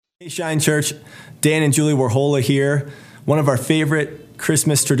Hey Shine Church, Dan and Julie Warhola here. One of our favorite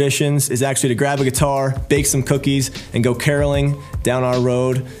Christmas traditions is actually to grab a guitar, bake some cookies, and go caroling down our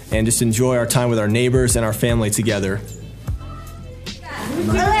road and just enjoy our time with our neighbors and our family together.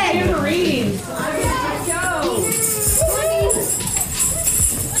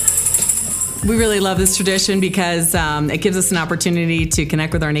 We really love this tradition because it gives us an opportunity to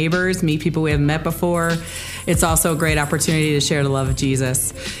connect with our neighbors, meet people we haven't met before. It's also a great opportunity to share the love of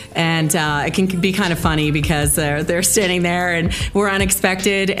Jesus. And it can be kind of funny because they're standing there and we're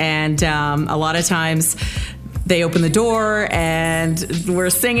unexpected, and a lot of times they open the door and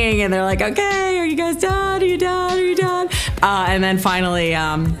we're singing and they're like, okay, are you guys done? Are you done? Are you done? And then finally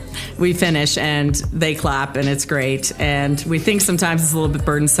we finish and they clap and it's great. And we think sometimes it's a little bit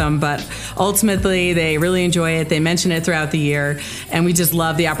burdensome, but ultimately they really enjoy it. They mention it throughout the year, and we just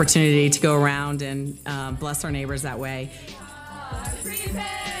love the opportunity to go around and bless our neighbors that way.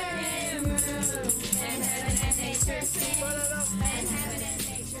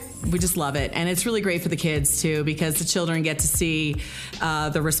 We just love it. And it's really great for the kids too, because the children get to see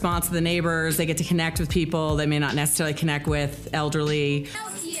the response of the neighbors. They get to connect with people they may not necessarily connect with, elderly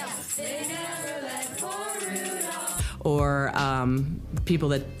or people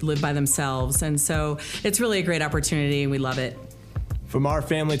that live by themselves. And so it's really a great opportunity and we love it. From our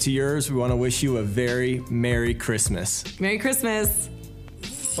family to yours, we want to wish you a very Merry Christmas. Merry Christmas.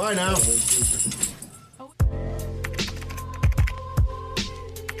 Bye now.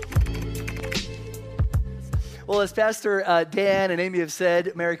 Well, as Pastor Dan and Amy have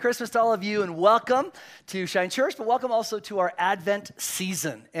said, Merry Christmas to all of you and welcome to Shine Church, but welcome also to our Advent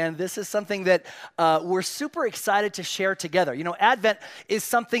season. And this is something that we're super excited to share together. You know, Advent is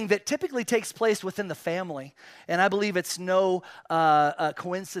something that typically takes place within the family. And I believe it's no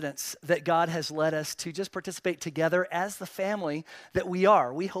coincidence that God has led us to just participate together as the family that we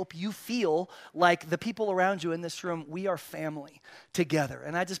are. We hope you feel like the people around you in this room, we are family together.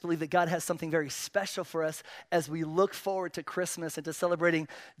 And I just believe that God has something very special for us as we look forward to Christmas and to celebrating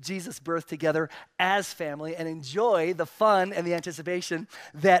Jesus' birth together as family and enjoy the fun and the anticipation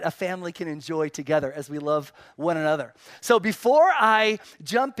that a family can enjoy together as we love one another. So before I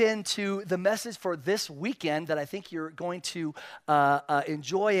jump into the message for this weekend that I think you're going to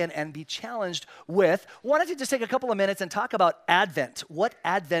enjoy and be challenged with, I wanted to just take a couple of minutes and talk about Advent, what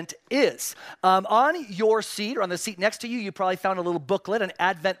Advent is. On your seat or on the seat next to you, you probably found a little booklet, an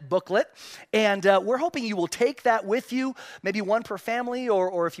Advent booklet, and we're hoping you will take that with you, maybe one per family,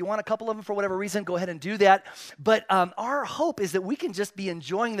 or if you want a couple of them for whatever reason, go ahead and do that. But our hope is that we can just be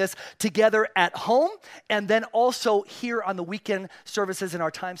enjoying this together at home and then also here on the weekend services and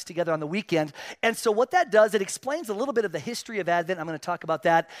our times together on the weekend. And so what that does, it explains a little bit of the history of Advent. I'm going to talk about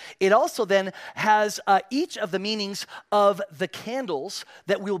that. It also then has each of the meanings of the candles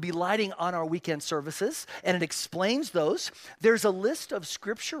that we'll be lighting on our weekend services, and it explains those. There's a list of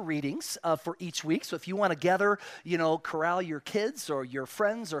scripture readings for each week. So if you want to gather, corral your kids or your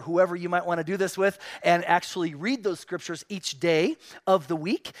friends or whoever you might want to do this with and actually read those scriptures each day of the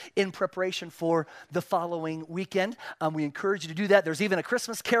week in preparation for the following weekend. We encourage you to do that. There's even a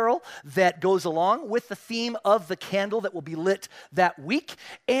Christmas carol that goes along with the theme of the candle that will be lit that week.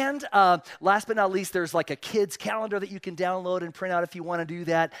 And last but not least, there's like a kids calendar that you can download and print out if you want to do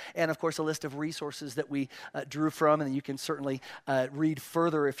that. And of course, a list of resources that we drew from, and you can certainly read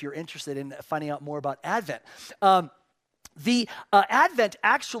further if you're interested in finding out more about Advent. The Advent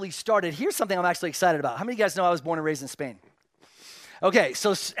actually started, here's something I'm actually excited about. How many of you guys know I was born and raised in Spain? Okay,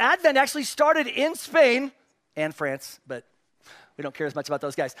 so Advent actually started in Spain and France, but we don't care as much about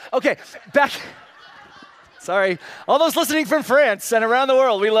those guys. Okay, back, sorry, all those listening from France and around the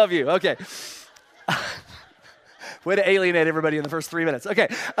world, we love you. Okay. Way to alienate everybody in the first 3 minutes. Okay.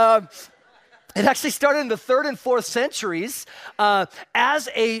 It actually started in the 3rd and 4th centuries as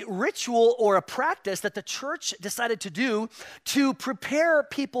a ritual or a practice that the church decided to do to prepare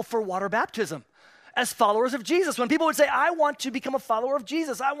people for water baptism as followers of Jesus. When people would say, I want to become a follower of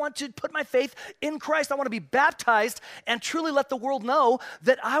Jesus, I want to put my faith in Christ, I want to be baptized and truly let the world know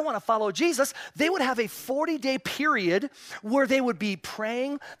that I want to follow Jesus, they would have a 40-day period where they would be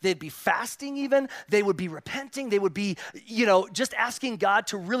praying, they'd be fasting even, they would be repenting, they would be, just asking God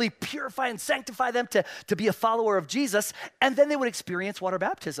to really purify and sanctify them to be a follower of Jesus, and then they would experience water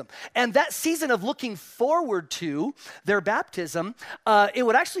baptism. And that season of looking forward to their baptism, it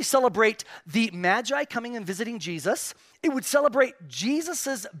would actually celebrate the Magi coming and visiting Jesus. It would celebrate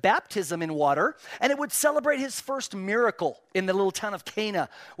Jesus' baptism in water, and it would celebrate his first miracle in the little town of Cana,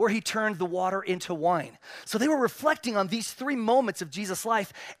 where he turned the water into wine. So they were reflecting on these 3 moments of Jesus'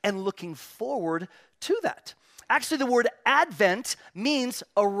 life and looking forward to that. Actually, the word Advent means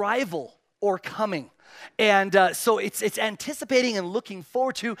arrival or coming. And so it's anticipating and looking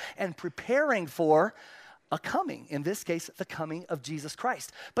forward to and preparing for a coming, in this case, the coming of Jesus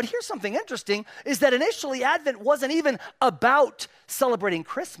Christ. But here's something interesting, is that initially Advent wasn't even about celebrating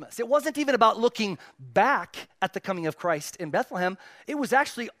Christmas. It wasn't even about looking back at the coming of Christ in Bethlehem. It was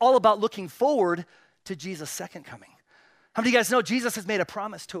actually all about looking forward to Jesus' second coming. How many of you guys know Jesus has made a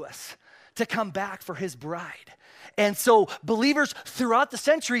promise to us to come back for his bride? And so believers throughout the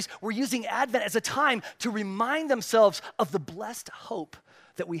centuries were using Advent as a time to remind themselves of the blessed hope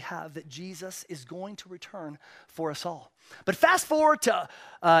that we have, that Jesus is going to return for us all. But fast forward to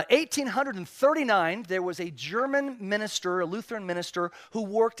 1839, there was a German minister, a Lutheran minister, who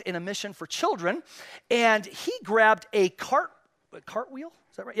worked in a mission for children, and he grabbed a cartwheel?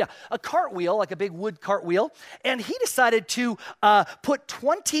 Is that right? Yeah, a cartwheel, like a big wood cartwheel, and he decided to put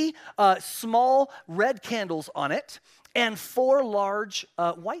 20 small red candles on it and 4 large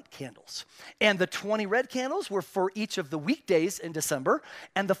white candles. And the 20 red candles were for each of the weekdays in December,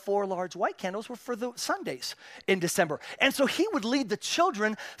 and the 4 large white candles were for the Sundays in December. And so he would lead the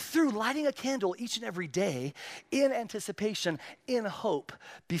children through lighting a candle each and every day in anticipation, in hope,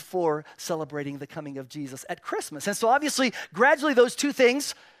 before celebrating the coming of Jesus at Christmas. And so obviously, gradually those two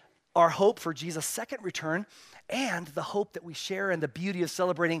things, our hope for Jesus' second return and the hope that we share and the beauty of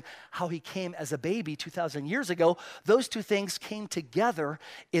celebrating how he came as a baby 2,000 years ago, those two things came together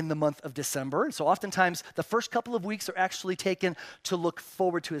in the month of December. And so oftentimes the first couple of weeks are actually taken to look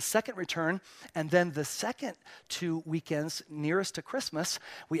forward to his second return. And then the second 2 weekends nearest to Christmas,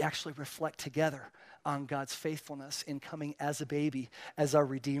 we actually reflect together on God's faithfulness in coming as a baby, as our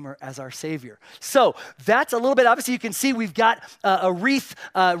Redeemer, as our Savior. So that's a little bit, obviously you can see we've got a wreath.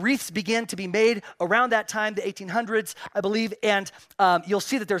 Wreaths began to be made around that time, the 1800s, I believe, and you'll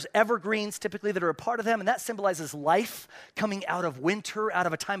see that there's evergreens typically that are a part of them, and that symbolizes life coming out of winter, out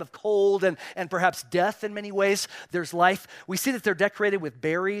of a time of cold and perhaps death in many ways. There's life. We see that they're decorated with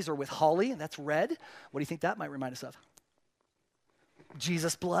berries or with holly, and that's red. What do you think that might remind us of?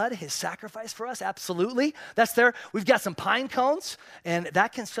 Jesus' blood, his sacrifice for us, absolutely. That's there. We've got some pine cones, and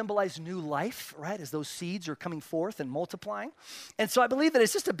that can symbolize new life, right, as those seeds are coming forth and multiplying. And so I believe that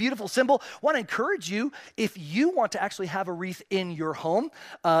it's just a beautiful symbol. I want to encourage you, if you want to actually have a wreath in your home,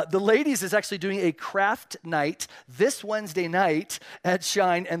 the ladies is actually doing a craft night this Wednesday night at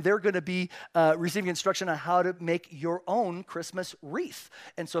Shine, and they're going to be receiving instruction on how to make your own Christmas wreath.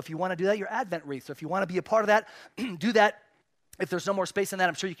 And so if you want to do that, your Advent wreath. So if you want to be a part of that, do that. If there's no more space in that,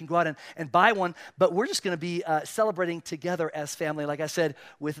 I'm sure you can go out and buy one. But we're just going to be celebrating together as family, like I said,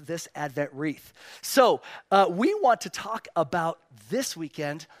 with this Advent wreath. So we want to talk about this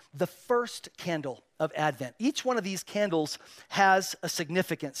weekend, the first candle of Advent. Each one of these candles has a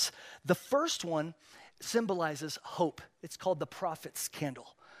significance. The first one symbolizes hope. It's called the prophet's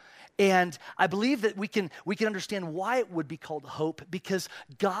candle. And I believe that we can understand why it would be called hope, because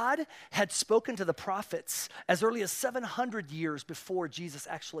God had spoken to the prophets as early as 700 years before Jesus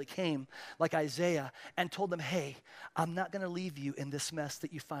actually came, like Isaiah, and told them, hey, I'm not going to leave you in this mess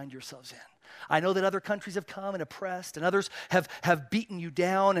that you find yourselves in. I know that other countries have come and oppressed, and others have beaten you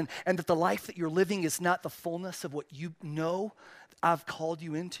down, and that the life that you're living is not the fullness of what you know I've called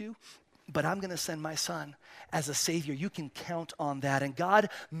you into. But I'm going to send my son as a savior. You can count on that. And God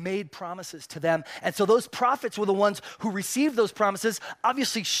made promises to them. And so those prophets were the ones who received those promises,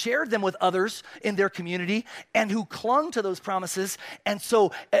 obviously shared them with others in their community, and who clung to those promises, and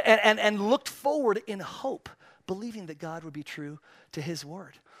so and looked forward in hope, believing that God would be true to his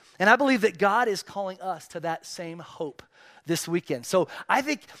word. And I believe that God is calling us to that same hope this weekend. So I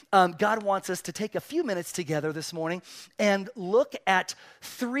think God wants us to take a few minutes together this morning and look at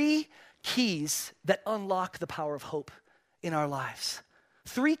 3 keys that unlock the power of hope in our lives.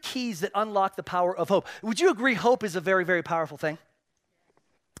 3 keys that unlock the power of hope. Would you agree hope is a very, very powerful thing?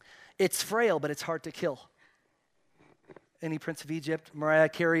 It's frail, but it's hard to kill. Any Prince of Egypt, Mariah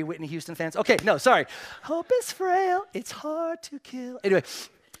Carey, Whitney Houston fans? Okay, no, sorry. Hope is frail, it's hard to kill. Anyway,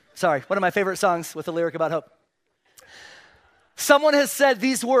 sorry, one of my favorite songs with a lyric about hope. Someone has said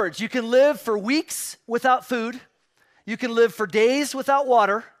these words: you can live for weeks without food, you can live for days without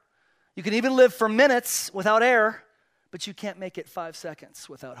water, you can even live for minutes without air, but you can't make it 5 seconds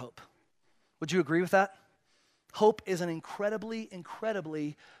without hope. Would you agree with that? Hope is an incredibly,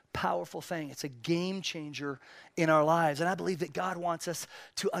 incredibly powerful thing. It's a game changer in our lives. And I believe that God wants us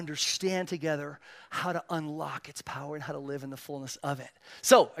to understand together how to unlock its power and how to live in the fullness of it.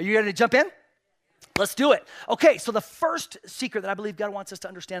 So, are you ready to jump in? Let's do it. Okay, so the first secret that I believe God wants us to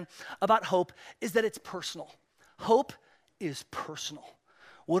understand about hope is that it's personal. Hope is personal.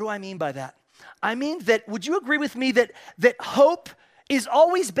 What do I mean by that? I mean that, would you agree with me that hope is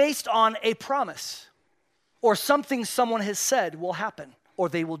always based on a promise or something someone has said will happen or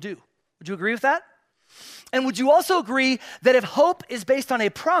they will do? Would you agree with that? And would you also agree that if hope is based on a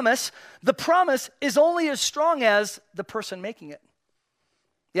promise, the promise is only as strong as the person making it?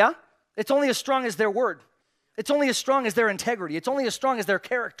 Yeah? It's only as strong as their word. It's only as strong as their integrity. It's only as strong as their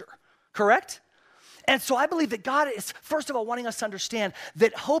character. Correct? And so I believe that God is, first of all, wanting us to understand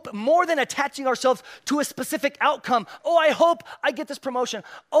that hope, more than attaching ourselves to a specific outcome. Oh, I hope I get this promotion.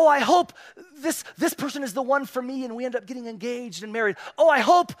 Oh, I hope this person is the one for me and we end up getting engaged and married. Oh, I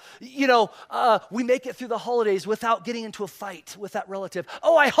hope, we make it through the holidays without getting into a fight with that relative.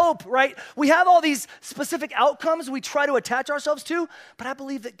 Oh, I hope, right? We have all these specific outcomes we try to attach ourselves to, but I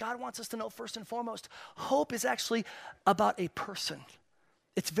believe that God wants us to know first and foremost, hope is actually about a person.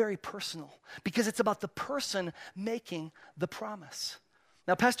 It's very personal because it's about the person making the promise.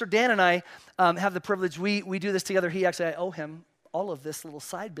 Now, Pastor Dan and I have the privilege, we do this together. I owe him all of this little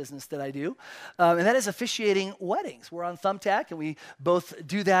side business that I do, and that is officiating weddings. We're on Thumbtack, and we both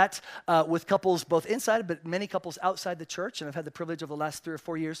do that with couples both inside, but many couples outside the church, and I've had the privilege over the last 3 or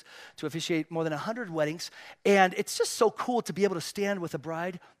 4 years to officiate more than 100 weddings, and it's just so cool to be able to stand with a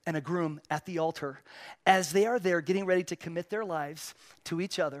bride and a groom at the altar as they are there getting ready to commit their lives to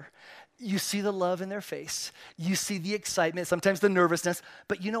each other. You see the love in their face. You see the excitement, sometimes the nervousness,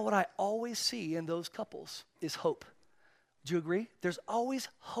 but you know what I always see in those couples is hope. Do you agree? There's always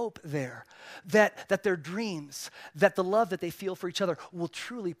hope there that their dreams, that the love that they feel for each other will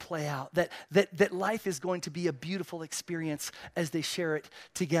truly play out, that life is going to be a beautiful experience as they share it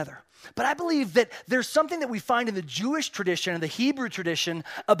together. But I believe that there's something that we find in the Jewish tradition and the Hebrew tradition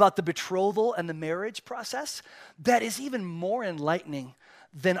about the betrothal and the marriage process that is even more enlightening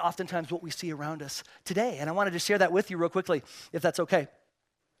than oftentimes what we see around us today. And I wanted to share that with you real quickly, if that's okay.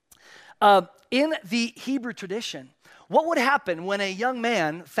 In the Hebrew tradition, what would happen when a young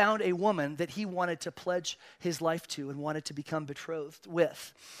man found a woman that he wanted to pledge his life to and wanted to become betrothed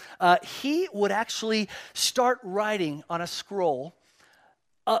with? He would actually start writing on a scroll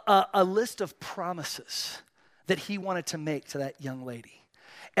a list of promises that he wanted to make to that young lady.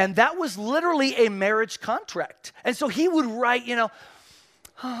 And that was literally a marriage contract. And so he would write,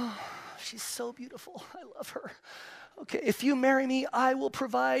 oh, she's so beautiful. I love her. Okay, if you marry me, I will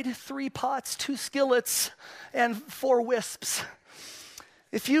provide 3 pots, 2 skillets, and 4 wisps.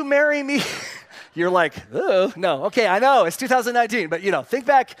 If you marry me, you're like, oh, no. Okay, I know, it's 2019, but think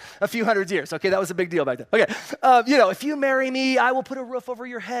back a few hundred years. Okay, that was a big deal back then. Okay, if you marry me, I will put a roof over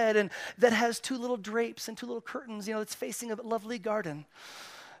your head and that has 2 little drapes and 2 little curtains, that's facing a lovely garden.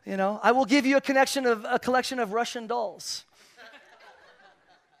 I will give you a collection of Russian dolls.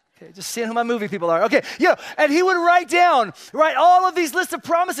 Okay, just seeing who my movie people are. Okay, and he would write all of these lists of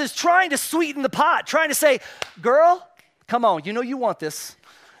promises, trying to sweeten the pot, trying to say, girl, come on, you want this.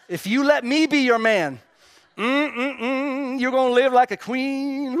 If you let me be your man, you're going to live like a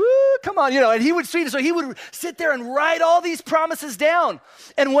queen. Woo, come on, and he would sweeten it. So he would sit there and write all these promises down.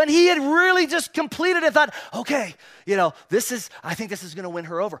 And when he had really just completed it, thought, okay, I think this is going to win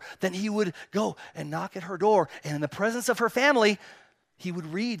her over. Then he would go and knock at her door, and in the presence of her family, he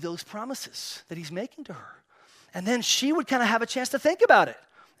would read those promises that he's making to her. And then she would kind of have a chance to think about it.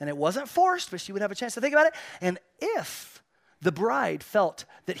 And it wasn't forced, but she would have a chance to think about it. And if the bride felt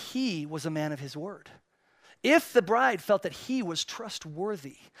that he was a man of his word, if the bride felt that he was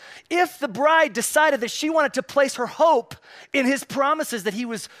trustworthy, if the bride decided that she wanted to place her hope in his promises that he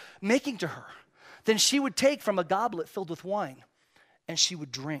was making to her, then she would take from a goblet filled with wine and she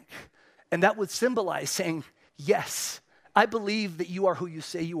would drink. And that would symbolize saying, yes, I believe that you are who you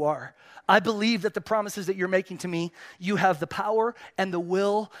say you are. I believe that the promises that you're making to me, you have the power and the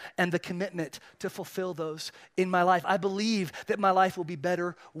will and the commitment to fulfill those in my life. I believe that my life will be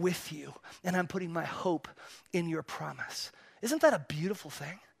better with you, and I'm putting my hope in your promise. Isn't that a beautiful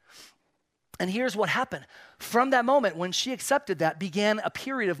thing? And here's what happened. From that moment, when she accepted that, began a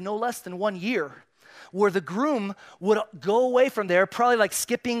period of no less than 1 year where the groom would go away from there, probably like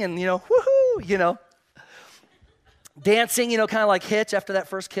skipping and, woohoo, dancing, kind of like Hitch after that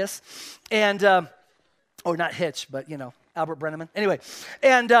first kiss. And, or not Hitch, but, Albert Brenneman. Anyway,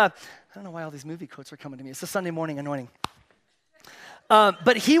 and I don't know why all these movie quotes are coming to me. It's a Sunday morning anointing.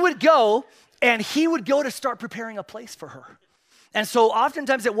 But he would go to start preparing a place for her. And so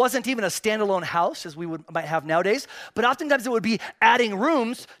oftentimes it wasn't even a standalone house as we might have nowadays, but oftentimes it would be adding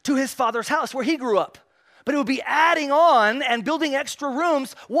rooms to his father's house where he grew up. But it would be adding on and building extra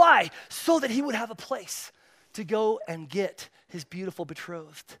rooms. Why? So that he would have a place to go and get his beautiful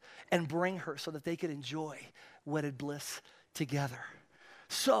betrothed and bring her so that they could enjoy wedded bliss together.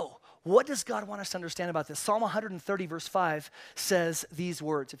 So What does God want us to understand about this? Psalm 130, verse 5 says these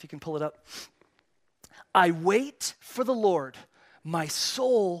words, if you can pull it up. I wait for the Lord, my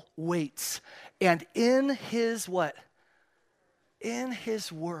soul waits, and in his what? In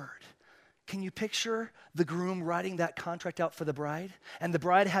his word. Can you picture the groom writing that contract out for the bride? And the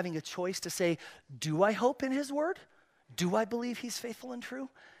bride having a choice to say, do I hope in his word? Do I believe he's faithful and true?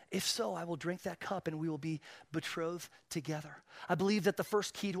 If so, I will drink that cup and we will be betrothed together. I believe that the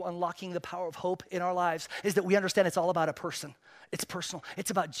first key to unlocking the power of hope in our lives is that we understand it's all about a person. It's personal.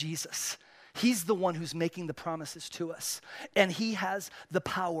 It's about Jesus. He's the one who's making the promises to us. And he has the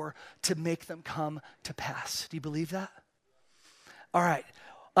power to make them come to pass. Do you believe that? All right.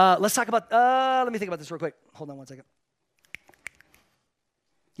 Let's talk about, let me think about this real quick. Hold on one second.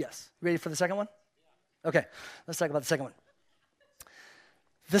 Yes. Ready for the second one? Okay. Let's talk about the second one.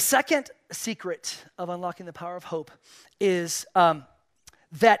 The second secret of unlocking the power of hope is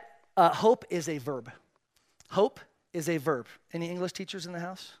that hope is a verb. Hope is a verb. Any English teachers in the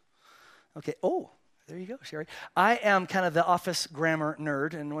house? Okay. Oh, there you go, Sherry. I am kind of the office grammar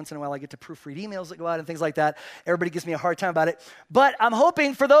nerd, and once in a while I get to proofread emails that go out and things like that. Everybody gives me a hard time about it. But I'm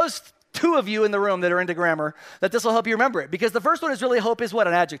hoping for those two of you in the room that are into grammar that this will help you remember it. Because the first one is really hope is what?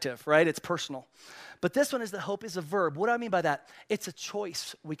 An adjective, right? It's personal. But this one is that hope is a verb. What do I mean by that? It's a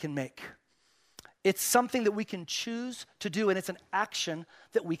choice we can make. It's something that we can choose to do, and it's an action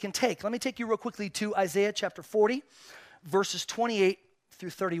that we can take. Let me take you real quickly to Isaiah chapter 40, verses 28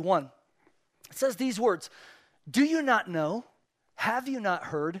 through 31. It says these words, do you not know? Have you not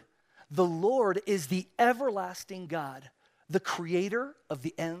heard? The Lord is the everlasting God, the creator of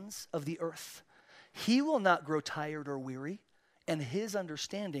the ends of the earth. He will not grow tired or weary, and his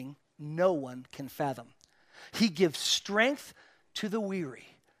understanding no one can fathom. He gives strength to the weary.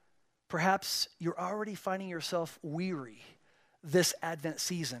 Perhaps you're already finding yourself weary this Advent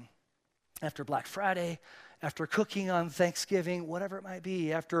season. After Black Friday, after cooking on Thanksgiving, whatever it might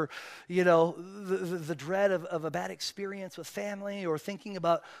be, after, the dread of a bad experience with family or thinking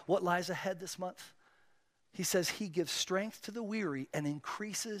about what lies ahead this month. He says he gives strength to the weary and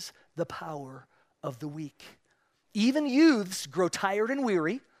increases the power of the weak. Even youths grow tired and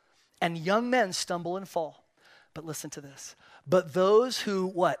weary, and young men stumble and fall. But listen to this. But those who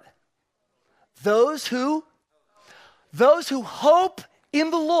what? Those who hope in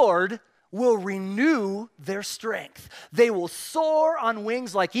the Lord will renew their strength. They will soar on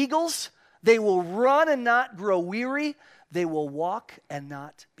wings like eagles. They will run and not grow weary. They will walk and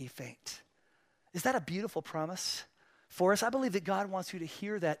not be faint. Is that a beautiful promise for us? I believe that God wants you to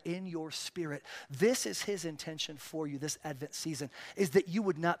hear that in your spirit. This is his intention for you this Advent season, is that you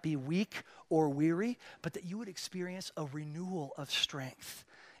would not be weak or weary, but that you would experience a renewal of strength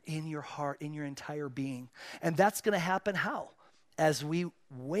in your heart, in your entire being. And that's going to happen how? As we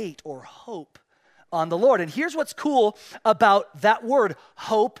wait or hope on the Lord. And here's what's cool about that word,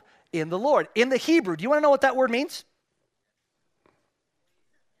 hope in the Lord. In the Hebrew, do you want to know what that word means?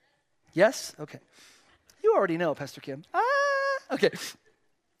 Yes? Okay. You already know, Pastor Kim. Okay.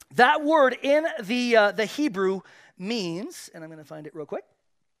 That word in the Hebrew means, and I'm going to find it real quick.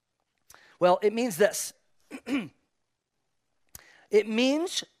 Well, it means this. It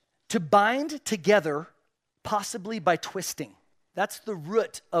means to bind together, possibly by twisting. That's the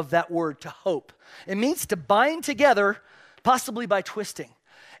root of that word, to hope. It means to bind together, possibly by twisting.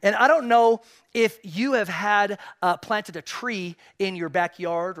 And I don't know if you have had planted a tree in your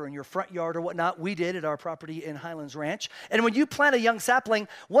backyard or in your front yard or whatnot. We did at our property in Highlands Ranch. And when you plant a young sapling,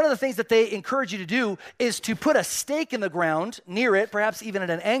 one of the things that they encourage you to do is to put a stake in the ground near it, perhaps even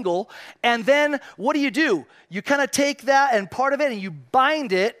at an angle. And then what do? You kind of take that and part of it and you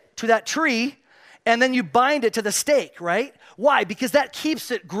bind it to that tree, and then you bind it to the stake, right? Why? Because that keeps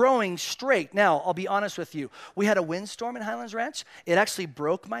it growing straight. Now, I'll be honest with you. We had a windstorm in Highlands Ranch. It actually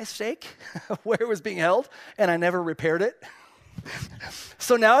broke my stake where it was being held, and I never repaired it.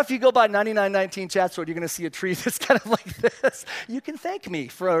 So now if you go by 9919 Chats Road, you're going to see a tree that's kind of like this. You can thank me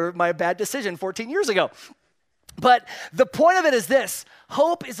for my bad decision 14 years ago. But the point of it is this.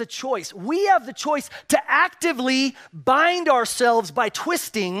 Hope is a choice. We have the choice to actively bind ourselves by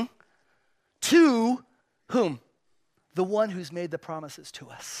twisting to whom? The one who's made the promises to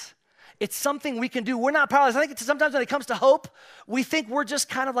us. It's something we can do. We're not powerless. I think sometimes when it comes to hope, we think we're just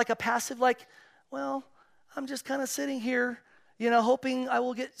kind of like a passive, like, well, I'm just kind of sitting here, hoping I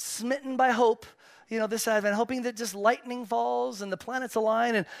will get smitten by hope, this Advent, hoping that just lightning falls and the planets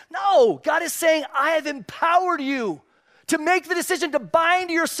align. And no, God is saying, I have empowered you to make the decision to bind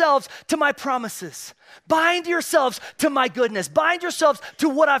yourselves to my promises. Bind yourselves to my goodness. Bind yourselves to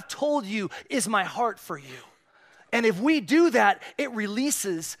what I've told you is my heart for you. And if we do that, it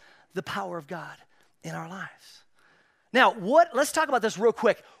releases the power of God in our lives. Now, let's talk about this real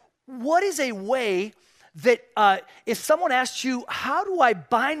quick. What is a way that if someone asks you, how do I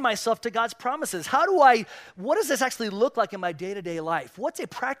bind myself to God's promises? What does this actually look like in my day-to-day life? What's a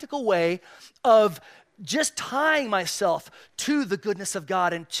practical way of just tying myself to the goodness of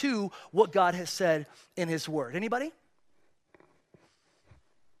God and to what God has said in his word? Anybody?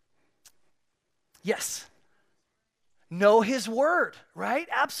 Yes. Know his word, right?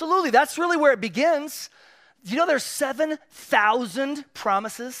 Absolutely. That's really where it begins. You know there's 7,000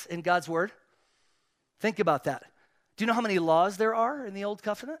 promises in God's word? Think about that. Do you know how many laws there are in the Old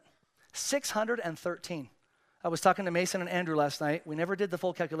Covenant? 613. I was talking to Mason and Andrew last night. We never did the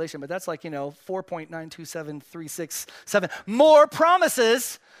full calculation, but that's like, 4.927367 more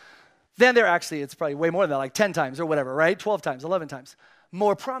promises than there actually, it's probably way more than that, like 10 times or whatever, right? 12 times, 11 times.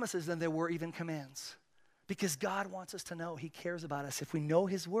 More promises than there were even commands. Because God wants us to know he cares about us. If we know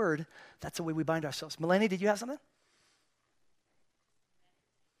his word, that's the way we bind ourselves. Melanie, did you have something?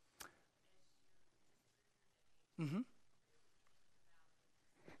 Mm-hmm.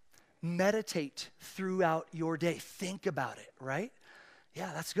 Meditate throughout your day. Think about it, right?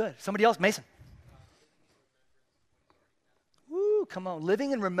 Yeah, that's good. Somebody else? Mason. Woo, come on.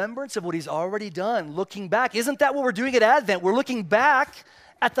 Living in remembrance of what he's already done. Looking back. Isn't that what we're doing at Advent? We're looking back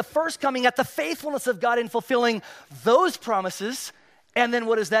at the first coming, at the faithfulness of God in fulfilling those promises. And then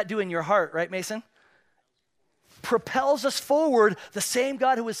what does that do in your heart, right, Mason? Propels us forward. The same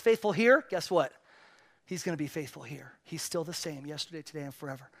God who is faithful here, guess what? He's going to be faithful here. He's still the same yesterday, today, and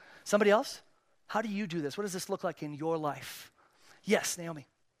forever. Somebody else? How do you do this? What does this look like in your life? Yes, Naomi.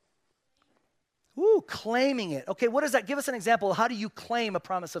 Ooh, claiming it. Okay, what does that? Give us an example. How do you claim a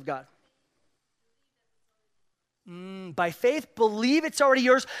promise of God? By faith, believe it's already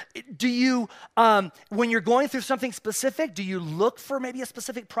yours. Do you, when you're going through something specific, do you look for maybe a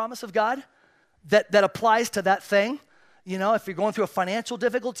specific promise of God that applies to that thing? If you're going through a financial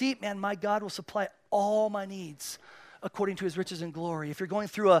difficulty, man, my God will supply all my needs according to his riches and glory. If you're going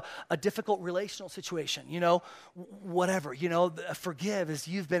through a difficult relational situation, whatever, forgive as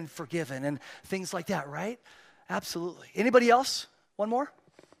you've been forgiven and things like that, right? Absolutely. Anybody else? One more?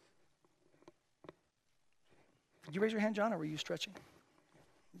 Did you raise your hand, John, or were you stretching?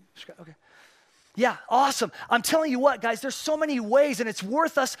 Okay. Yeah, awesome. I'm telling you what, guys, there's so many ways, and it's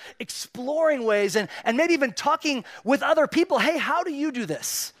worth us exploring ways and maybe even talking with other people. Hey, how do you do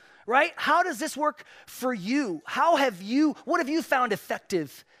this, right? How does this work for you? What have you found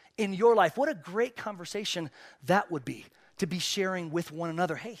effective in your life? What a great conversation that would be, to be sharing with one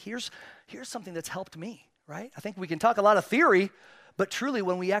another. Hey, here's something that's helped me, right? I think we can talk a lot of theory, but truly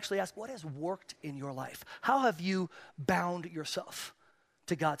when we actually ask, what has worked in your life? How have you bound yourself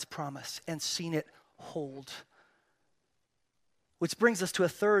to God's promise and seen it hold? Which brings us to a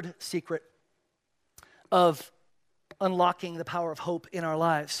third secret of unlocking the power of hope in our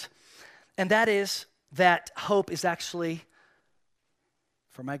lives. And that is that hope is actually,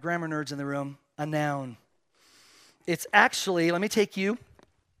 for my grammar nerds in the room, a noun. It's actually, let me take you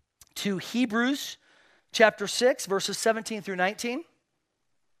to Hebrews chapter 6, verses 17 through 19.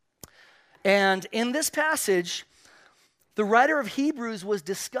 And in this passage, the writer of Hebrews was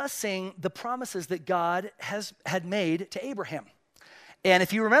discussing the promises that God had made to Abraham. And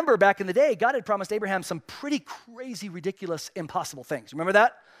if you remember back in the day, God had promised Abraham some pretty crazy, ridiculous, impossible things. Remember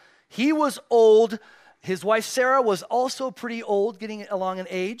that? He was old. His wife Sarah was also pretty old, getting along in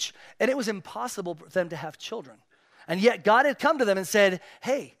age, and it was impossible for them to have children. And yet God had come to them and said,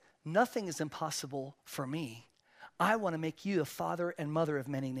 hey, nothing is impossible for me. I want to make you a father and mother of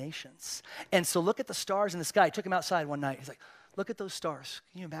many nations. And so look at the stars in the sky. He took him outside one night. He's like, look at those stars.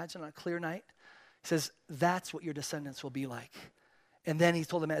 Can you imagine on a clear night? He says, that's what your descendants will be like. And then he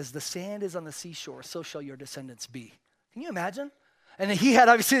told them, as the sand is on the seashore, so shall your descendants be. Can you imagine? And he had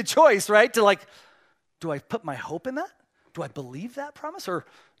obviously a choice, right? To like, do I put my hope in that? Do I believe that promise? Or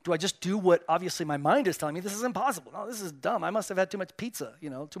do I just do what obviously my mind is telling me? This is impossible. No, this is dumb. I must have had too much pizza,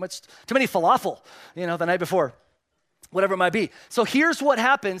 too many falafel, the night before. Whatever it might be. So here's what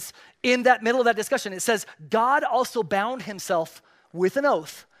happens in that middle of that discussion. It says, God also bound himself with an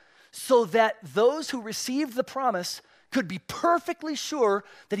oath so that those who received the promise could be perfectly sure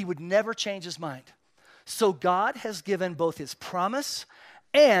that he would never change his mind. So God has given both his promise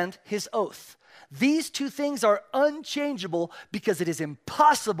and his oath. These two things are unchangeable because it is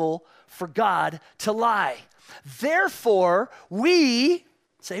impossible for God to lie. Therefore, we,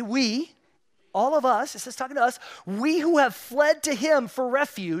 all of us, this is talking to us, we who have fled to him for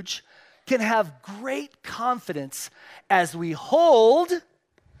refuge can have great confidence as we are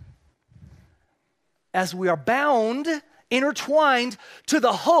bound intertwined to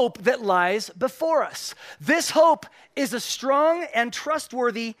the hope that lies before us. This hope is a strong and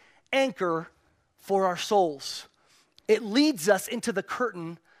trustworthy anchor for our souls. It leads us into the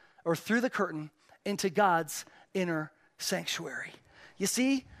curtain, or through the curtain, into God's inner sanctuary. You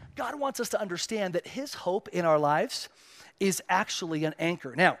see, God wants us to understand that his hope in our lives is actually an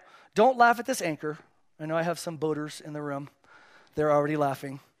anchor. Now, don't laugh at this anchor. I know I have some boaters in the room. They're already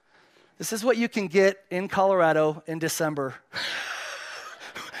laughing. This is what you can get in Colorado in December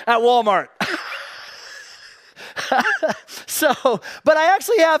at Walmart. But I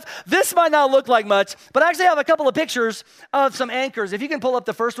actually have, this might not look like much, but I actually have a couple of pictures of some anchors. If you can pull up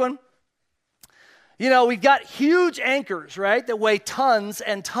the first one. You know, we've got huge anchors, right, that weigh tons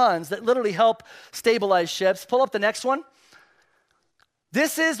and tons that literally help stabilize ships. Pull up the next one.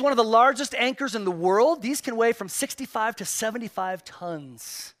 This is one of the largest anchors in the world. These can weigh from 65 to 75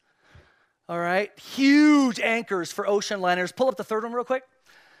 tons. All right, huge anchors for ocean liners. Pull up the third one real quick.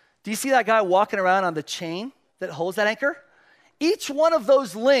 Do you see that guy walking around on the chain that holds that anchor? Each one of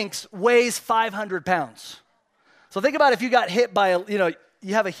those links weighs 500 pounds. So think about if you got hit by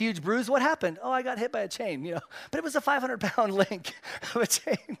you have a huge bruise. What happened? Oh, I got hit by a chain, But it was a 500-pound link of a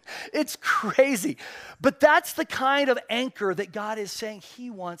chain. It's crazy. But that's the kind of anchor that God is saying he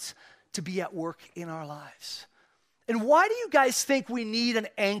wants to be at work in our lives. And why do you guys think we need an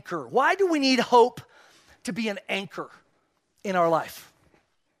anchor? Why do we need hope to be an anchor in our life?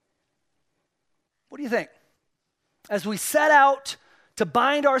 What do you think? As we set out to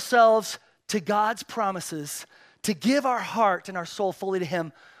bind ourselves to God's promises, to give our heart and our soul fully to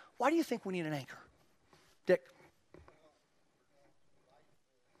him, why do you think we need an anchor? Dick?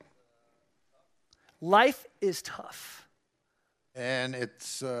 Life is tough. And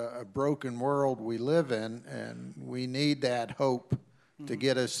it's a broken world we live in, and we need that hope to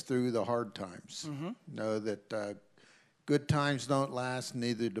get us through the hard times. Know that good times don't last,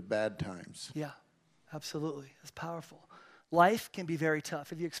 neither do bad times. Yeah, absolutely. It's powerful. Life can be very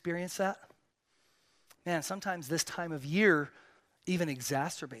tough. Have you experienced that? Man, sometimes this time of year even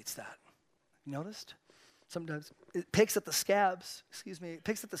exacerbates that. You noticed? Sometimes it picks at the scabs,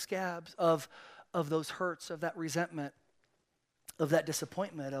 of those hurts, of that resentment, of that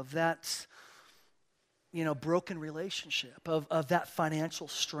disappointment, of that, broken relationship, of that financial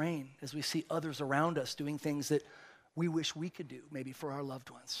strain as we see others around us doing things that we wish we could do maybe for our loved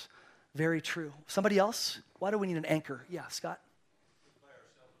ones. Very true. Somebody else? Why do we need an anchor? Yeah, Scott?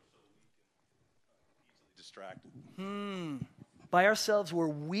 Distracted. By ourselves, we're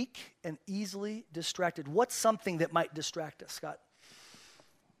weak and easily distracted. What's something that might distract us, Scott?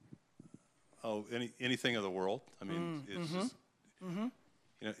 Oh, anything of the world. I mean, it's just,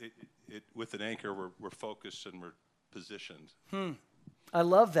 with an anchor, we're focused and we're positioned. I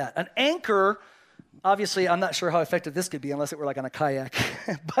love that. An anchor, obviously, I'm not sure how effective this could be unless it were like on a kayak.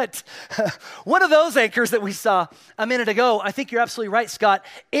 But one of those anchors that we saw a minute ago, I think you're absolutely right, Scott.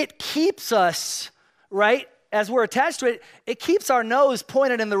 It keeps us, right, as we're attached to it, it keeps our nose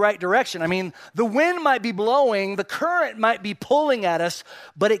pointed in the right direction. I mean, the wind might be blowing, the current might be pulling at us,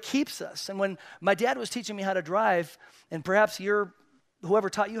 but it keeps us. And when my dad was teaching me how to drive, and perhaps whoever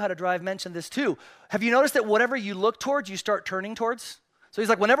taught you how to drive mentioned this too, have you noticed that whatever you look towards, you start turning towards? So he's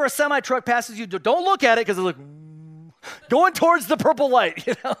like, whenever a semi-truck passes you, don't look at it because it's like, going towards the purple light,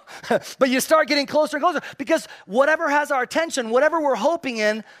 But you start getting closer and closer because whatever has our attention, whatever we're hoping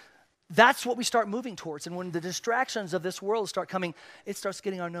in, that's what we start moving towards. And when the distractions of this world start coming, it starts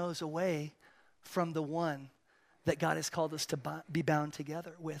getting our nose away from the one that God has called us to be bound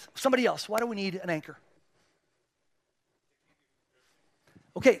together with. Somebody else, why do we need an anchor?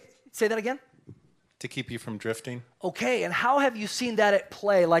 Okay, say that again. To keep you from drifting. Okay, and how have you seen that at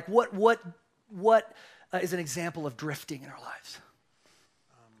play? Like what is an example of drifting in our lives?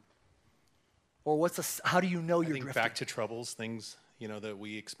 Or how do you know you're drifting? Back to troubles, things that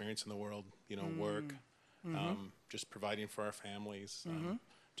we experience in the world, work, just providing for our families,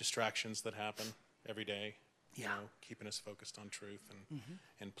 distractions that happen every day, keeping us focused on truth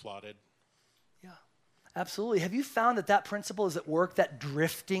and plotted. Yeah, absolutely. Have you found that principle is at work, that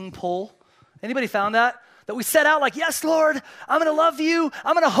drifting pull? Anybody found that? That we set out like, yes, Lord, I'm going to love you.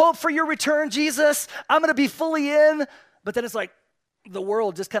 I'm going to hope for your return, Jesus. I'm going to be fully in. But then it's like the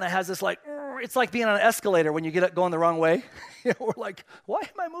world just kind of has this it's like being on an escalator when you get going the wrong way. We're like, why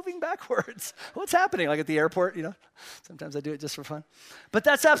am I moving backwards? What's happening? Like at the airport, Sometimes I do it just for fun. But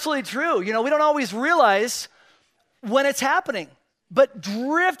that's absolutely true. We don't always realize when it's happening. But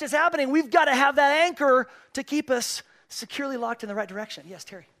drift is happening. We've got to have that anchor to keep us securely locked in the right direction. Yes,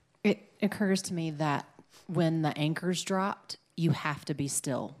 Terry. It occurs to me that when the anchor's dropped, you have to be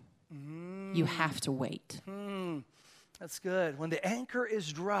still. You have to wait. That's good. When the anchor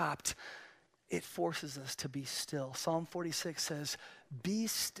is dropped, it forces us to be still. Psalm 46 says, be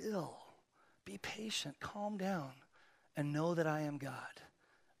still, be patient, calm down, and know that I am God.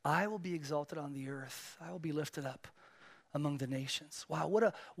 I will be exalted on the earth. I will be lifted up among the nations. Wow,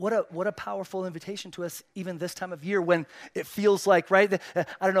 what a powerful invitation to us even this time of year when it feels like, right? I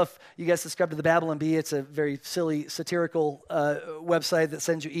don't know if you guys subscribe to the Babylon Bee. It's a very silly, satirical website that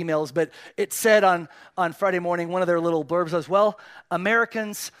sends you emails, but it said on Friday morning, one of their little blurbs was, well,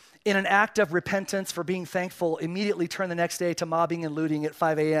 Americans in an act of repentance for being thankful immediately turn the next day to mobbing and looting at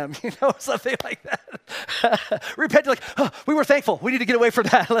 5 a.m., something like that. Repent, like, oh, we were thankful. We need to get away from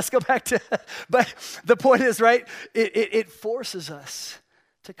that. Let's go back to, but the point is, right, it forces us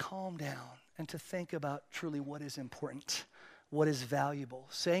to calm down and to think about truly what is important, what is valuable,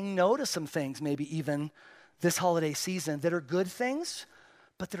 saying no to some things, maybe even this holiday season that are good things,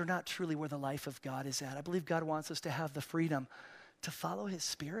 but that are not truly where the life of God is at. I believe God wants us to have the freedom to follow his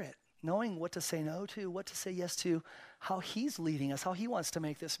Spirit, knowing what to say no to, what to say yes to, how he's leading us, how he wants to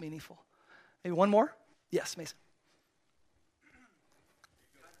make this meaningful. Maybe one more? Yes, Mason.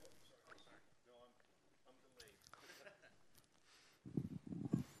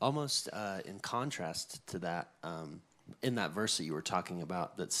 Almost in contrast to that, in that verse that you were talking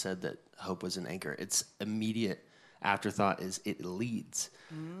about that said that hope was an anchor, its immediate afterthought is it leads.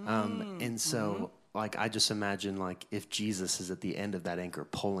 And so like, I just imagine, like, if Jesus is at the end of that anchor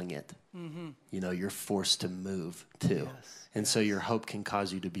pulling it, you're forced to move too. And so your hope can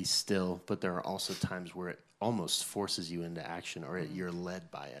cause you to be still, but there are also times where it almost forces you into action or you're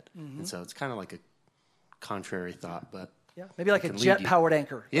led by it. And so it's kind of like a contrary thought, but yeah, maybe like a jet-powered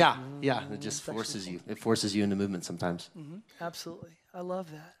anchor. Yeah, it just forces you. It forces you into movement sometimes. Absolutely. I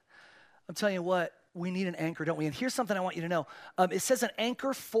love that. I'm telling you what, we need an anchor, don't we? And here's something I want you to know. It says an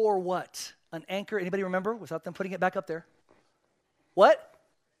anchor for what? An anchor, anybody remember, without them putting it back up there? What?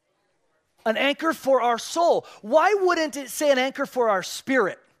 An anchor for our soul. Why wouldn't it say an anchor for our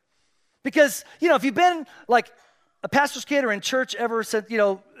spirit? Because, if you've been like a pastor's kid or in church ever since,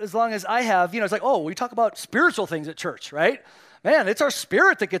 as long as I have, it's like, oh, we talk about spiritual things at church, right? Man, it's our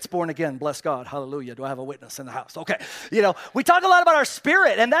spirit that gets born again. Bless God. Hallelujah. Do I have a witness in the house? Okay. We talk a lot about our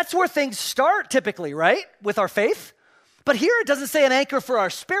spirit, and that's where things start typically, right? With our faith. But here it doesn't say an anchor for our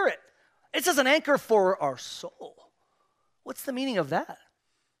spirit. It says an anchor for our soul. What's the meaning of that?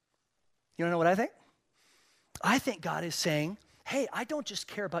 You don't know what I think? I think God is saying, hey, I don't just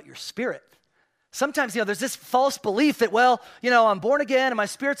care about your spirit. Sometimes, there's this false belief that, I'm born again and my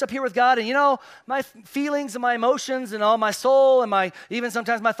spirit's up here with God and, my feelings and my emotions and all my soul and even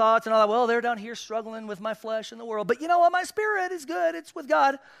sometimes my thoughts and all that, they're down here struggling with my flesh and the world. But you know what? My spirit is good. It's with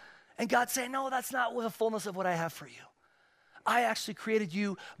God. And God's saying, no, that's not the fullness of what I have for you. I actually created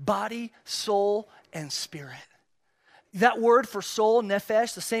you body, soul, and spirit. That word for soul,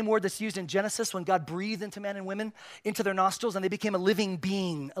 nephesh, the same word that's used in Genesis when God breathed into men and women, into their nostrils, and they became a living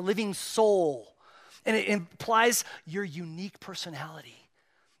being, a living soul. And it implies your unique personality.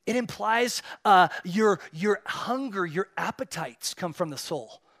 It implies your hunger, your appetites come from the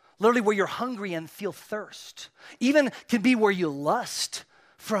soul. Literally where you're hungry and feel thirst. Even can be where you lust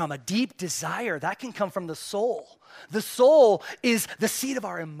from, a deep desire. That can come from the soul. The soul is the seat of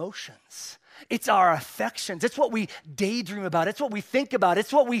our emotions. It's our affections. It's what we daydream about. It's what we think about.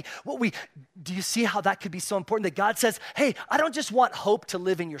 It's what we, do you see how that could be so important that God says, hey, I don't just want hope to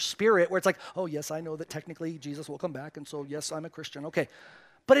live in your spirit where it's like, oh yes, I know that technically Jesus will come back and so yes, I'm a Christian, okay.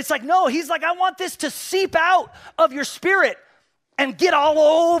 But it's like, no, he's like, I want this to seep out of your spirit and get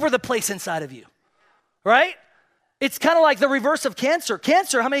all over the place inside of you, right? It's kind of like the reverse of cancer.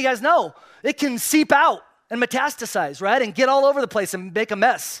 Cancer, how many of you guys know? It can seep out and metastasize, right? And get all over the place and make a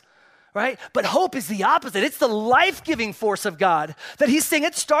mess. Right? But hope is the opposite. It's the life-giving force of God that he's saying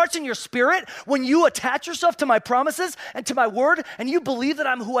it starts in your spirit when you attach yourself to my promises and to my word and you believe that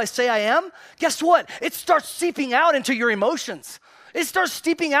I'm who I say I am. Guess what? It starts seeping out into your emotions. It starts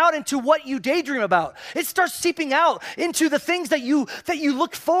seeping out into what you daydream about. It starts seeping out into the things that you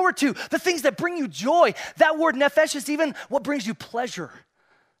look forward to, the things that bring you joy. That word nephesh is even what brings you pleasure.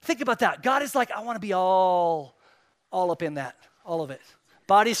 Think about that. God is like, I want to be all up in that, all of it.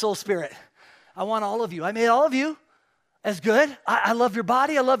 Body, soul, spirit. I want all of you. I made all of you as good. I love your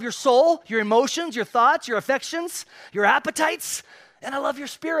body. I love your soul, your emotions, your thoughts, your affections, your appetites, and I love your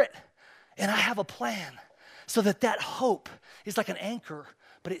spirit. And I have a plan so that hope is like an anchor,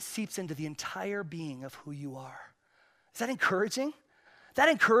 but it seeps into the entire being of who you are. Is that encouraging? That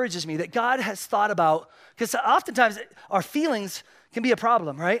encourages me that God has thought about, because oftentimes our feelings can be a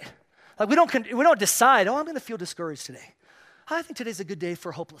problem, right? Like we don't decide, I'm going to feel discouraged today. I think today's a good day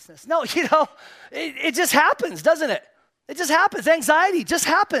for hopelessness. No, it just happens, doesn't it? It just happens. Anxiety just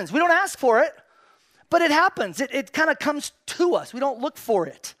happens. We don't ask for it, but it happens. It kind of comes to us. We don't look for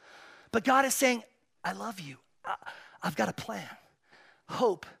it. But God is saying, I love you. I've got a plan.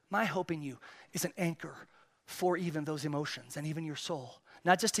 Hope, my hope in you, is an anchor for even those emotions and even your soul.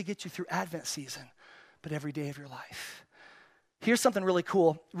 Not just to get you through Advent season, but every day of your life. Here's something really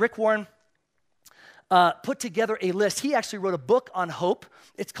cool. Rick Warren put together a list. He actually wrote a book on hope.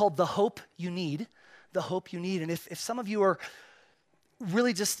 It's called The Hope You Need. The Hope You Need. And if some of you are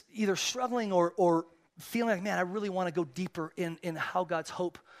really just either struggling or feeling like, man, I really want to go deeper in how God's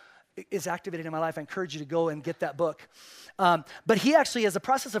hope is activated in my life, I encourage you to go and get that book. But he actually, as a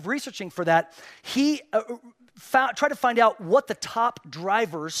process of researching for that, he tried to find out what the top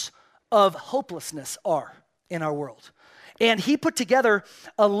drivers of hopelessness are in our world. And he put together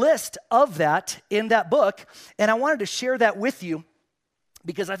a list of that in that book, and I wanted to share that with you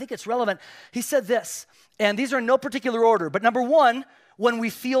because I think it's relevant. He said this, and these are in no particular order, but number one, when we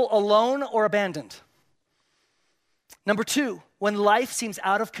feel alone or abandoned. Number two, when life seems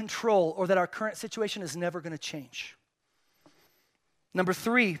out of control or that our current situation is never going to change. Number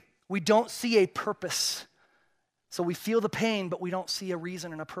three, we don't see a purpose. So we feel the pain, but we don't see a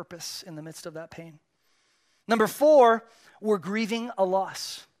reason and a purpose in the midst of that pain. Number four, we're grieving a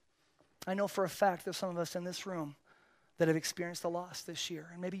loss. I know for a fact there's some of us in this room that have experienced a loss this year,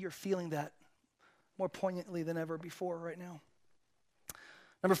 and maybe you're feeling that more poignantly than ever before right now.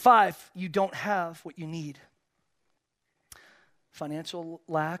 Number five, you don't have what you need. Financial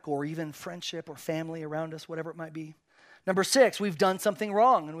lack or even friendship or family around us, whatever it might be. Number six, we've done something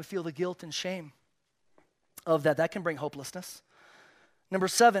wrong and we feel the guilt and shame of that. That can bring hopelessness. Number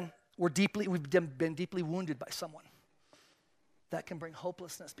seven, we've been deeply wounded by someone. That can bring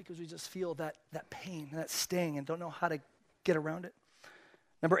hopelessness because we just feel that pain, that sting, and don't know how to get around it.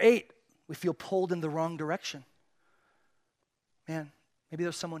 Number eight, we feel pulled in the wrong direction. Man, maybe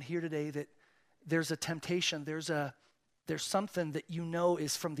there's someone here today that there's a temptation, there's something that you know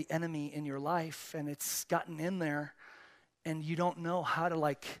is from the enemy in your life, and it's gotten in there, and you don't know how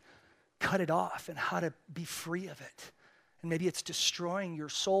to cut it off and how to be free of it. And maybe it's destroying your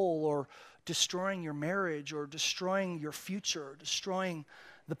soul or destroying your marriage or destroying your future, or destroying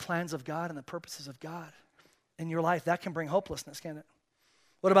the plans of God and the purposes of God in your life. That can bring hopelessness, can't it?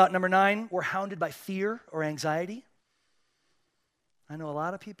 What about number nine? We're hounded by fear or anxiety. I know a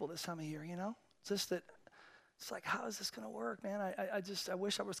lot of people this time of year, it's just that it's like, how is this going to work, man? I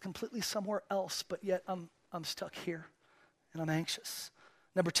wish I was completely somewhere else, but yet I'm stuck here and I'm anxious.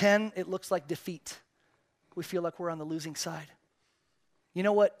 Number 10, it looks like defeat. We feel like we're on the losing side. You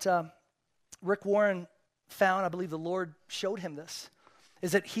know what Rick Warren found, I believe the Lord showed him this,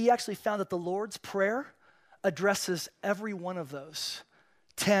 is that he actually found that the Lord's Prayer addresses every one of those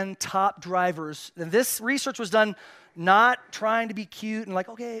 10 top drivers. And this research was done not trying to be cute and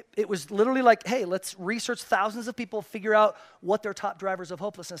okay, it was literally like, hey, let's research thousands of people, figure out what their top drivers of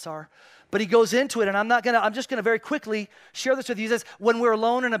hopelessness are. But he goes into it, and I'm just gonna very quickly share this with you. He says, when we're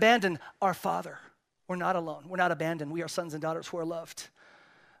alone and abandoned, our Father, we're not alone, we're not abandoned, we are sons and daughters who are loved.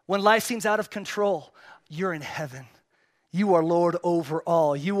 When life seems out of control, you're in heaven. You are Lord over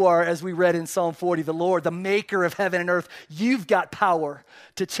all. You are, as we read in Psalm 40, the Lord, the maker of heaven and earth. You've got power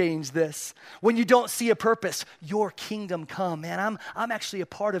to change this. When you don't see a purpose, your kingdom come. Man, I'm actually a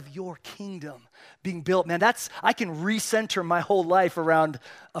part of your kingdom being built. Man, I can recenter my whole life around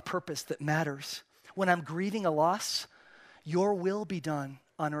a purpose that matters. When I'm grieving a loss, your will be done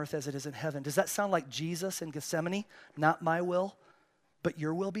on earth as it is in heaven. Does that sound like Jesus in Gethsemane? Not my will, but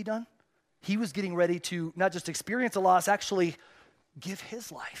your will be done? He was getting ready to not just experience a loss, actually give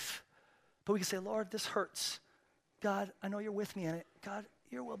his life. But we can say, Lord, this hurts. God, I know you're with me in it. God,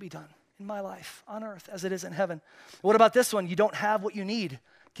 your will be done in my life on earth as it is in heaven. What about this one? You don't have what you need.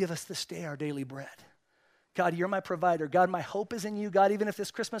 Give us this day our daily bread. God, you're my provider. God, my hope is in you. God, even if this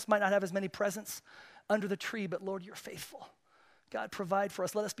Christmas might not have as many presents under the tree, but Lord, you're faithful. God, provide for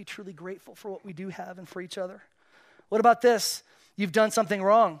us. Let us be truly grateful for what we do have and for each other. What about this? You've done something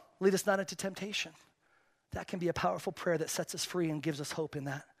wrong. Lead us not into temptation. That can be a powerful prayer that sets us free and gives us hope in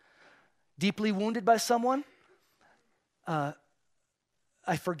that. Deeply wounded by someone, I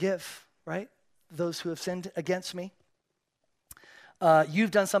forgive, right? Those who have sinned against me.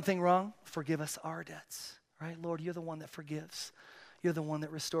 You've done something wrong. Forgive us our debts, right? Lord, you're the one that forgives. You're the one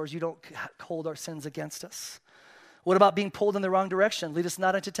that restores. You don't hold our sins against us. What about being pulled in the wrong direction? Lead us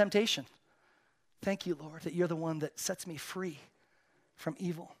not into temptation. Thank you, Lord, that you're the one that sets me free from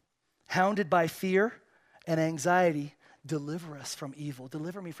evil. Hounded by fear and anxiety, deliver us from evil.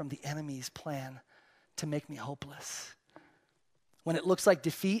 Deliver me from the enemy's plan to make me hopeless. When it looks like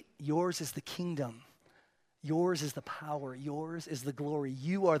defeat, yours is the kingdom. Yours is the power. Yours is the glory.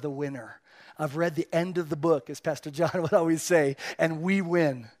 You are the winner. I've read the end of the book, as Pastor John would always say, and we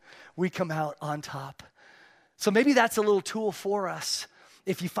win. We come out on top. So maybe that's a little tool for us.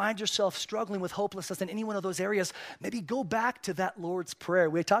 If you find yourself struggling with hopelessness in any one of those areas, maybe go back to that Lord's Prayer.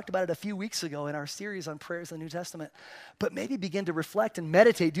 We talked about it a few weeks ago in our series on prayers in the New Testament. But maybe begin to reflect and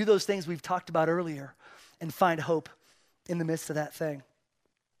meditate, do those things we've talked about earlier, and find hope in the midst of that thing.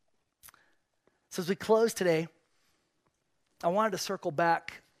 So as we close today, I wanted to circle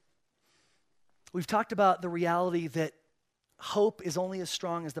back. We've talked about the reality that hope is only as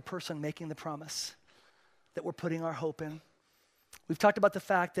strong as the person making the promise that we're putting our hope in. We've talked about the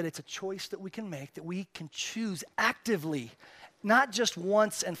fact that it's a choice that we can make, that we can choose actively, not just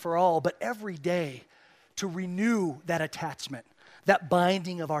once and for all, but every day to renew that attachment, that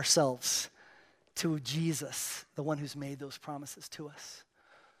binding of ourselves to Jesus, the one who's made those promises to us.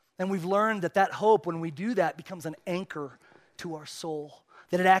 And we've learned that that hope, when we do that, becomes an anchor to our soul,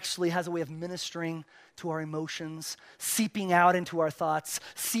 that it actually has a way of ministering to our emotions, seeping out into our thoughts,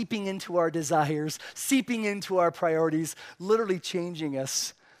 seeping into our desires, seeping into our priorities, literally changing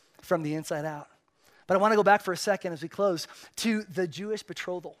us from the inside out. But I want to go back for a second as we close to the Jewish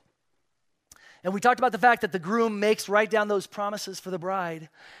betrothal. And we talked about the fact that the groom makes write down those promises for the bride,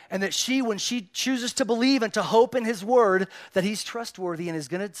 and that she, when she chooses to believe and to hope in his word that he's trustworthy and is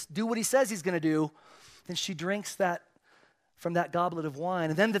going to do what he says he's going to do, then she drinks that from that goblet of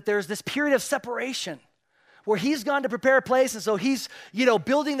wine. And then that there's this period of separation where he's gone to prepare a place, and so he's,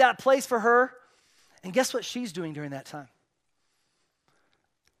 building that place for her. And guess what she's doing during that time?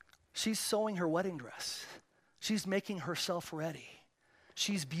 She's sewing her wedding dress. She's making herself ready.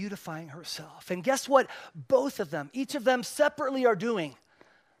 She's beautifying herself. And guess what both of them, each of them separately, are doing?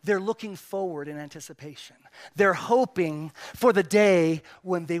 They're looking forward in anticipation. They're hoping for the day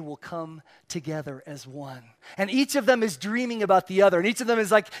when they will come together as one. And each of them is dreaming about the other. And each of them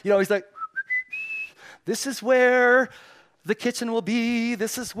is like, he's like, this is where the kitchen will be.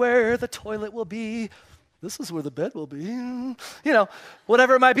 This is where the toilet will be. This is where the bed will be.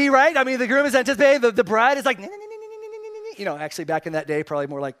 Whatever it might be, right? I mean, the groom is anticipating. The bride is like, actually back in that day, probably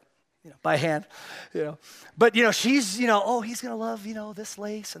more like, by hand, But, she's, he's going to love, this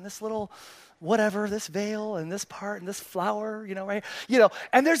lace and this little whatever, this veil and this part and this flower, right?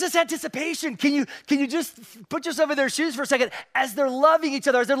 And there's this anticipation. Can you just put yourself in their shoes for a second as they're loving each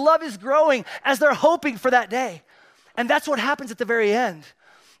other, as their love is growing, as they're hoping for that day? And that's what happens at the very end,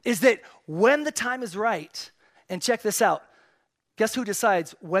 is that when the time is right, and check this out, guess who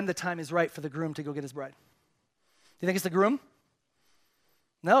decides when the time is right for the groom to go get his bride? Do you think it's the groom?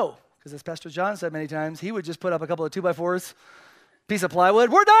 No, because as Pastor John said many times, he would just put up a couple of 2x4s, piece of plywood.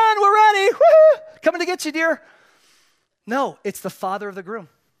 We're done, we're ready, woo-hoo, coming to get you, dear. No, it's the father of the groom.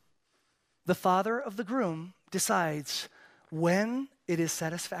 The father of the groom decides when it is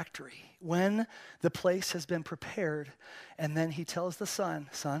satisfactory, when the place has been prepared, and then he tells the son,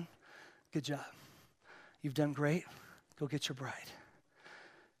 good job. You've done great. Go get your bride.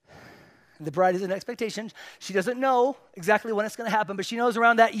 The bride is in expectation. She doesn't know exactly when it's going to happen, but she knows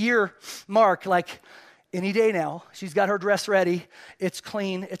around that year mark, like any day now. She's got her dress ready. It's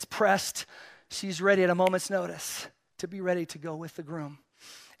clean. It's pressed. She's ready at a moment's notice to be ready to go with the groom.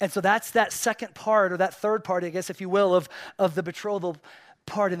 And so that's that second part, or that third part, I guess, if you will, of the betrothal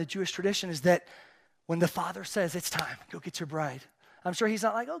part in the Jewish tradition, is that when the father says, it's time, go get your bride. I'm sure he's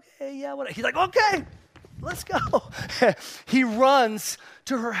not like, okay, yeah, what? He's like, okay. Let's go. He runs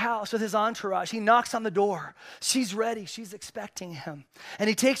to her house with his entourage. He knocks on the door. She's ready. She's expecting him. And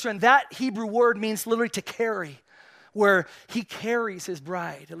he takes her, and that Hebrew word means literally to carry, where he carries his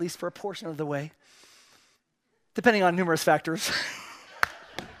bride, at least for a portion of the way, depending on numerous factors.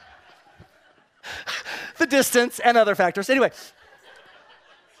 The distance and other factors. Anyway.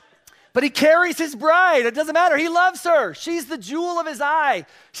 But he carries his bride. It doesn't matter. He loves her. She's the jewel of his eye.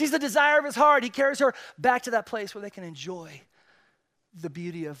 She's the desire of his heart. He carries her back to that place where they can enjoy the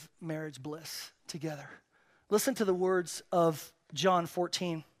beauty of marriage bliss together. Listen to the words of John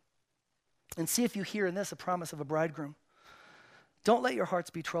 14 and see if you hear in this a promise of a bridegroom. Don't let your hearts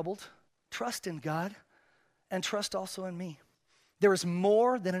be troubled. Trust in God and trust also in me. There is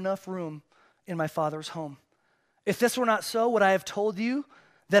more than enough room in my Father's home. If this were not so, would I have told you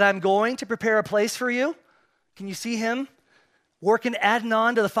that I'm going to prepare a place for you? Can you see him working, adding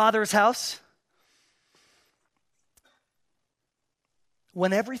on to the Father's house?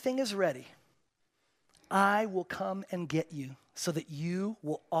 When everything is ready, I will come and get you so that you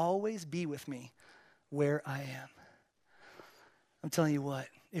will always be with me where I am. I'm telling you what,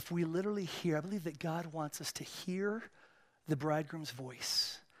 if we literally hear, I believe that God wants us to hear the bridegroom's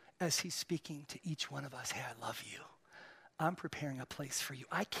voice as he's speaking to each one of us. Hey, I love you. I'm preparing a place for you.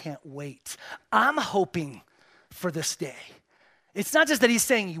 I can't wait. I'm hoping for this day. It's not just that he's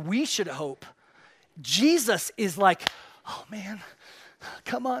saying we should hope. Jesus is like, oh man,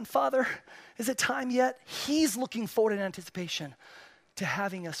 come on, Father. Is it time yet? He's looking forward in anticipation to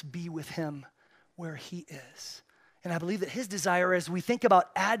having us be with him where he is. And I believe that his desire, as we think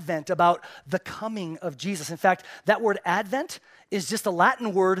about Advent, about the coming of Jesus. In fact, that word Advent is just a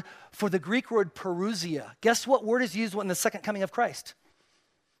Latin word for the Greek word parousia. Guess what word is used in the second coming of Christ?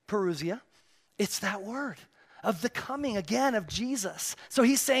 Parousia. It's that word of the coming again of Jesus. So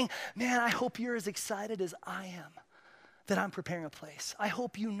he's saying, man, I hope you're as excited as I am that I'm preparing a place. I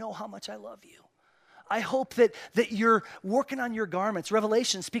hope you know how much I love you. I hope that you're working on your garments.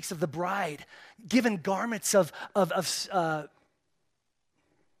 Revelation speaks of the bride given garments of I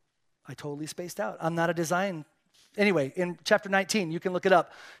totally spaced out. I'm not a design. Anyway, in chapter 19, you can look it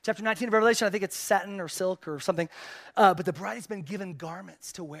up. Chapter 19 of Revelation, I think it's satin or silk or something. But the bride has been given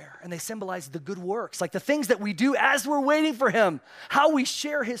garments to wear, and they symbolize the good works, like the things that we do as we're waiting for him, how we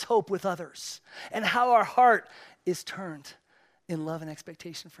share his hope with others, and how our heart is turned in love and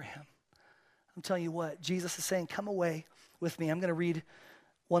expectation for him. I'm telling you what, Jesus is saying, come away with me. I'm going to read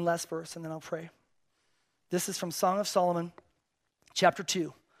one last verse and then I'll pray. This is from Song of Solomon, chapter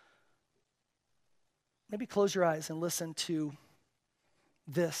 2. Maybe close your eyes and listen to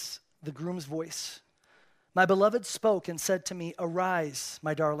this, the groom's voice. My beloved spoke and said to me, arise,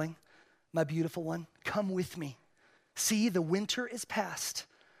 my darling, my beautiful one, come with me. See, the winter is past.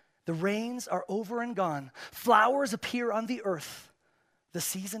 The rains are over and gone. Flowers appear on the earth. The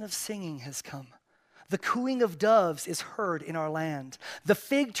season of singing has come. The cooing of doves is heard in our land. The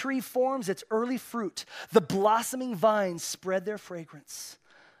fig tree forms its early fruit. The blossoming vines spread their fragrance.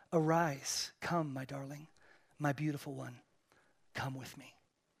 Arise, come, my darling, my beautiful one, come with me.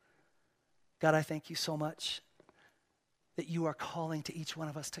 God, I thank you so much that you are calling to each one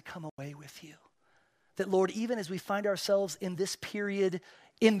of us to come away with you. That, Lord, even as we find ourselves in this period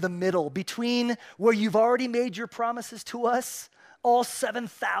in the middle, between where you've already made your promises to us, all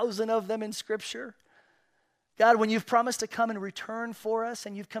 7,000 of them in Scripture. God, when you've promised to come and return for us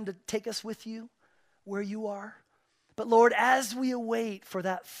and you've come to take us with you where you are. But Lord, as we await for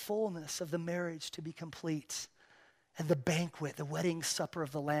that fullness of the marriage to be complete and the banquet, the wedding supper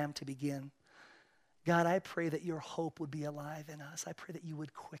of the Lamb to begin, God, I pray that your hope would be alive in us. I pray that you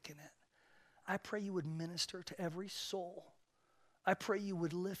would quicken it. I pray you would minister to every soul. I pray you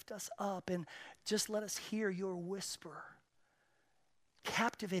would lift us up and just let us hear your whisper,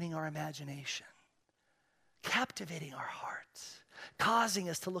 captivating our imagination, captivating our hearts, causing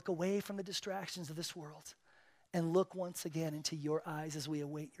us to look away from the distractions of this world and look once again into your eyes as we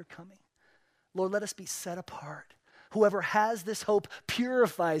await your coming. Lord, let us be set apart. Whoever has this hope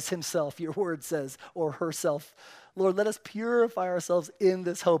purifies himself, your word says, or herself. Lord, let us purify ourselves in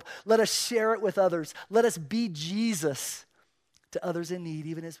this hope. Let us share it with others. Let us be Jesus to others in need,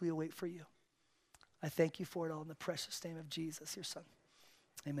 even as we await for you. I thank you for it all in the precious name of Jesus, your Son.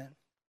 Amen.